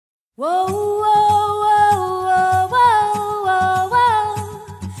Whoa, whoa, whoa, whoa, whoa, whoa,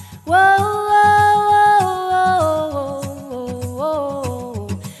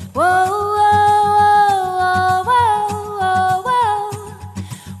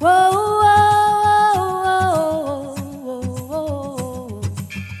 whoa,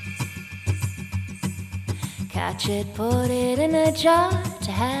 catch it, put it in a jar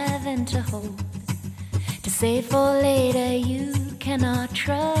to have and to hold, to save for later. You cannot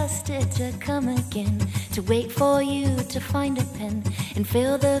trust it to come again, to wait for you to find a pen and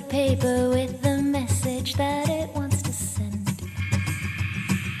fill the paper with the message that it wants to send.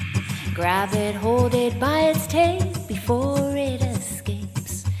 Grab it, hold it by its tail before it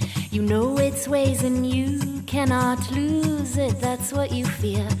escapes. You know its ways and you cannot lose it, that's what you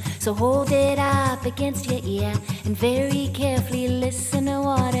fear. So hold it up against your ear and very carefully listen to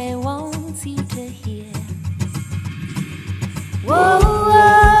what it wants you to hear. Whoa, whoa,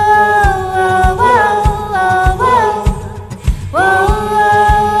 whoa, whoa, whoa, whoa, whoa,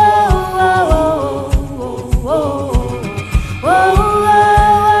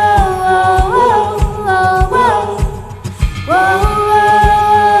 whoa,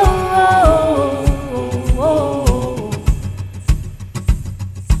 whoa.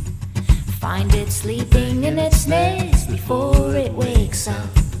 Find it sleeping in its nest before it wakes up.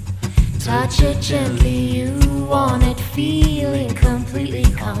 Touch it gently, you want it feeling completely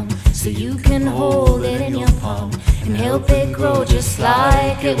calm, so you can hold it in your palm and help it grow just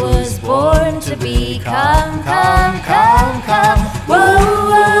like it was born to be. Calm, calm, calm, calm.